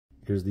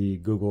Here's the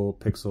Google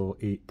Pixel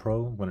 8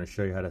 Pro. I'm going to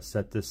show you how to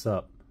set this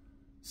up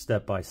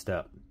step by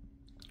step.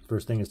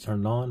 First thing is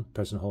turn it on,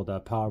 press and hold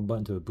that power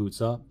button until it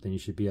boots up. Then you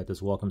should be at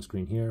this welcome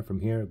screen here. From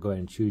here, go ahead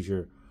and choose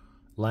your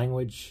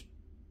language.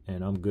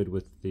 And I'm good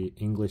with the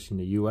English in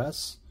the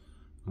US.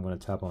 I'm going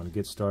to tap on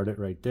Get Started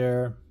right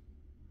there.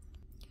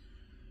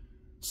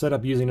 Set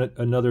up using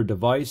another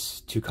device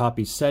to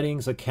copy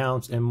settings,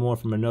 accounts, and more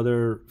from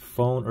another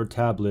phone or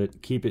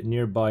tablet. Keep it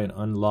nearby and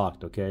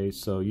unlocked, okay?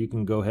 So you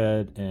can go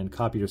ahead and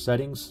copy your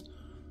settings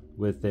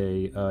with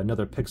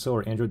another Pixel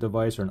or Android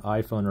device or an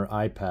iPhone or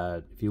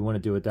iPad. If you want to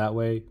do it that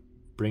way,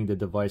 bring the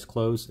device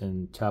close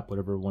and tap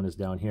whatever one is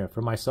down here.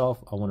 For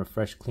myself, I want a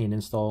fresh, clean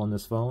install on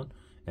this phone,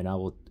 and I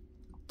will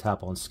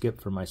tap on skip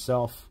for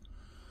myself.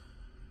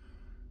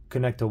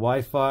 Connect to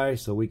Wi-Fi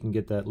so we can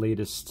get that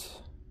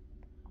latest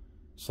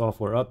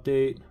software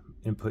update.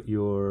 Input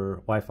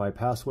your Wi-Fi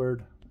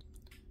password.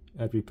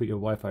 After you put your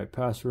Wi-Fi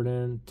password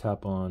in,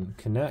 tap on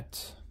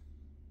connect.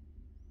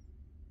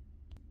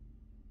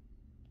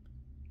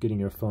 Getting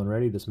your phone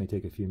ready. This may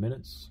take a few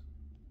minutes.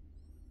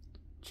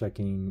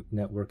 Checking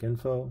network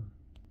info.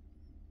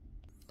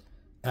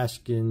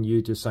 Asking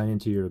you to sign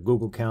into your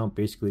Google account,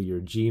 basically your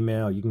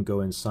Gmail. You can go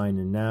and sign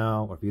in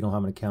now, or if you don't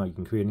have an account, you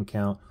can create an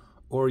account,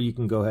 or you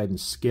can go ahead and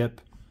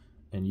skip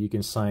and you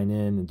can sign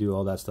in and do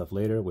all that stuff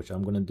later, which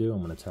I'm going to do.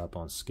 I'm going to tap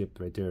on skip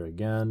right there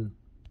again.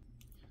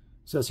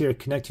 It says here,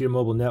 connect to your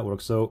mobile network.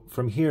 So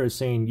from here it's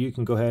saying you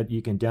can go ahead,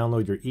 you can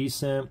download your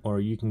eSIM, or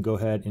you can go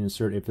ahead and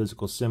insert a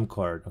physical SIM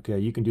card. Okay,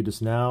 you can do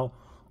this now,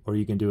 or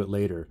you can do it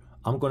later.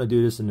 I'm going to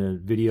do this in a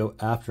video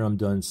after I'm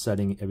done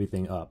setting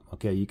everything up.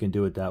 Okay, you can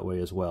do it that way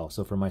as well.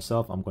 So for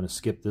myself, I'm going to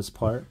skip this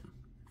part.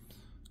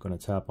 I'm going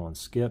to tap on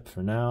skip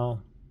for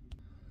now.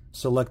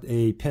 Select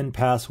a PIN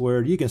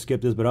password. You can skip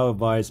this, but I'll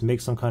advise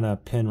make some kind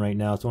of PIN right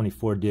now. It's only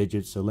 4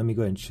 digits, so let me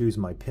go ahead and choose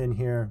my PIN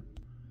here.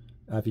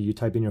 After you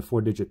type in your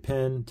 4-digit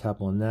PIN,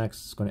 tap on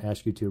next. It's going to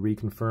ask you to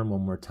reconfirm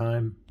one more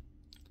time.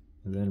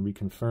 And then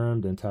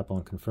reconfirm, then tap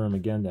on confirm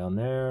again down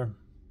there.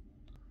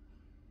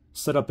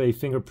 Set up a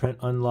fingerprint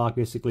unlock,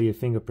 basically a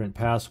fingerprint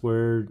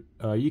password.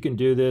 You can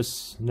do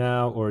this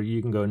now, or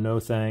you can go no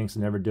thanks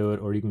and never do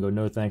it, or you can go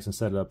no thanks and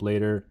set it up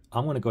later.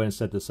 I'm going to go ahead and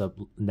set this up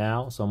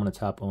now, so I'm going to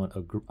tap on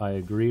I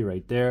agree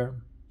right there.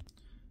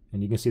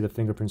 And you can see the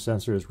fingerprint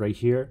sensor is right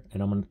here,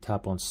 and I'm going to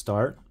tap on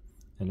start.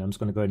 And I'm just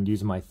going to go ahead and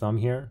use my thumb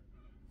here.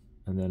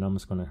 And then I'm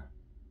just going to,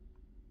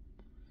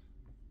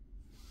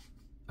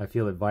 I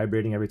feel it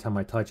vibrating every time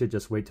I touch it.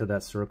 Just wait till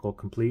that circle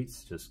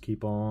completes. Just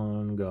keep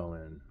on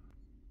going.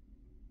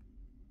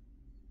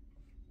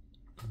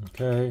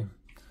 Okay,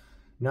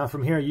 now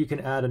from here you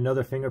can add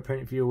another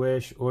fingerprint if you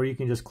wish, or you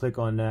can just click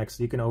on next.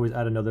 You can always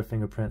add another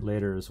fingerprint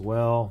later as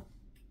well.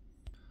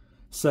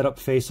 Set up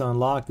face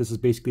unlock. This is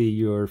basically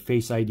your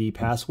Face ID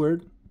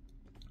password.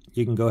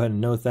 You can go ahead and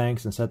no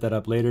thanks and set that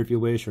up later if you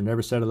wish, or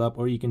never set it up,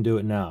 or you can do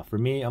it now. For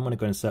me, I'm going to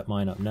go ahead and set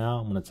mine up now.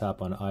 I'm going to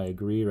tap on I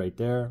agree right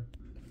there,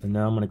 and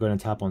now I'm going to go ahead and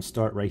tap on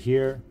start right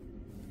here,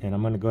 and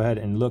I'm going to go ahead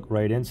and look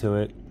right into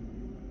it.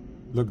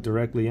 Look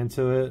directly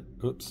into it.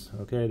 Oops.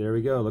 Okay, there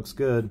we go. Looks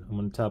good. I'm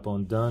going to tap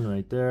on done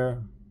right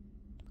there.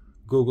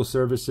 Google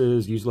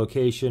services, use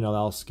location,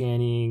 allow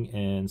scanning,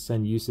 and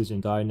send usage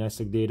and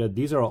diagnostic data.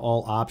 These are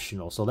all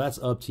optional, so that's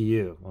up to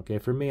you. Okay,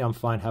 for me, I'm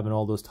fine having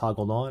all those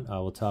toggled on. I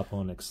will tap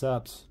on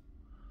accept.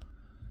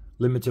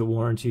 Limited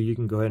warranty, you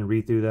can go ahead and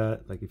read through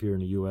that, like if you're in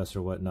the US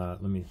or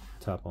whatnot. Let me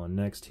tap on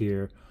next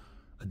here.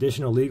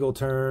 Additional legal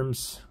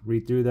terms,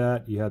 read through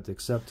that. You have to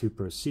accept to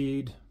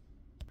proceed.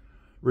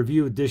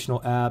 Review additional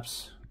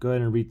apps. Go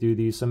ahead and read through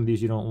these. Some of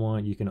these you don't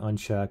want, you can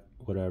uncheck,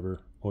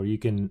 whatever. Or you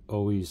can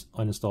always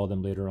uninstall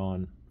them later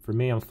on. For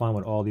me, I'm fine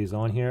with all these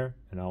on here,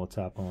 and I will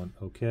tap on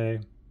OK.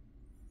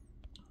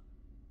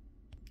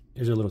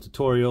 Here's a little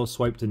tutorial.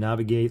 Swipe to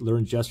navigate,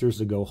 learn gestures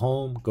to go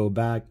home, go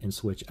back, and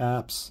switch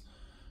apps.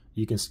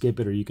 You can skip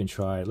it or you can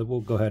try it.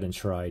 We'll go ahead and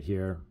try it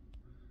here.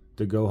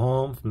 To go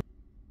home,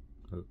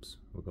 oops,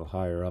 we'll go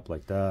higher up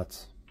like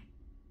that.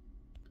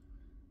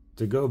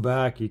 To go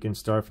back, you can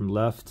start from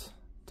left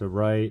to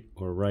right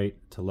or right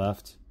to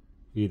left,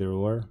 either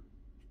or.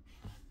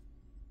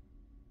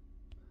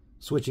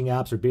 Switching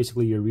apps are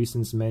basically your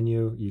recents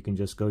menu. You can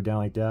just go down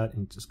like that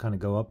and just kind of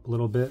go up a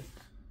little bit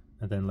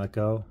and then let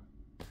go.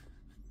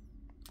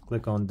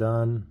 Click on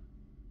done.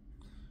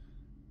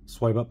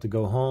 Swipe up to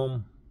go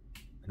home,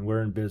 and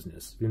we're in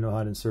business. If you know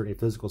how to insert a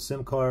physical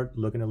SIM card,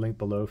 look in the link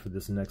below for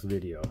this next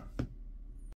video.